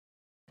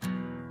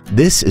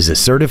This is a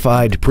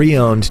certified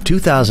pre-owned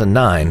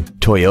 2009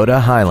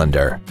 Toyota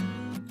Highlander.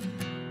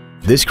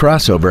 This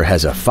crossover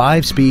has a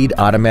 5-speed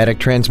automatic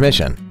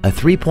transmission, a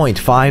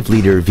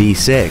 3.5-liter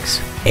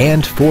V6,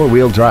 and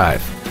 4-wheel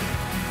drive.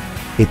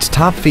 Its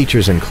top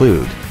features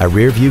include a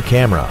rear-view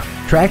camera,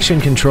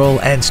 traction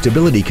control and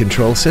stability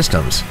control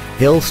systems,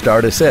 hill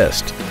start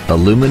assist,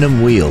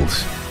 aluminum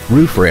wheels,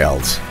 roof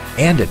rails,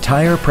 and a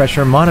tire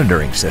pressure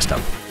monitoring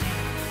system.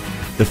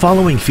 The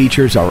following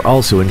features are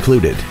also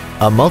included: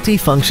 a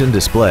multi-function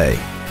display,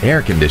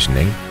 air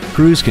conditioning,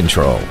 cruise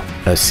control,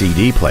 a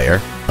CD player,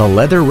 a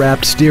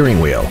leather-wrapped steering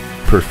wheel,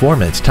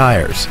 performance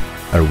tires,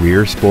 a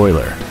rear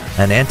spoiler,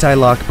 an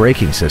anti-lock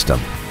braking system,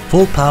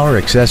 full power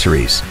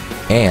accessories,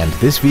 and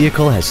this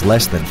vehicle has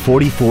less than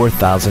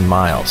 44,000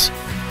 miles.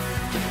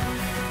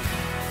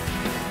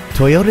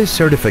 Toyota's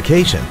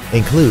certification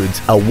includes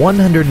a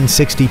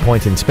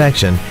 160-point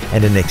inspection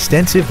and an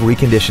extensive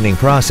reconditioning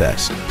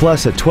process,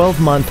 plus a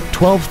 12-month,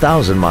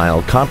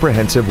 12,000-mile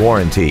comprehensive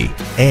warranty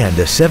and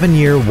a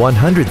 7-year,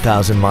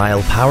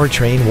 100,000-mile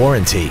powertrain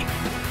warranty.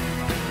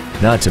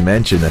 Not to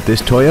mention that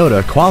this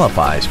Toyota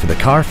qualifies for the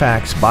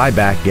Carfax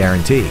buyback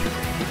guarantee.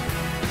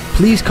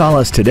 Please call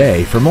us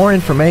today for more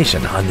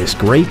information on this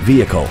great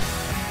vehicle.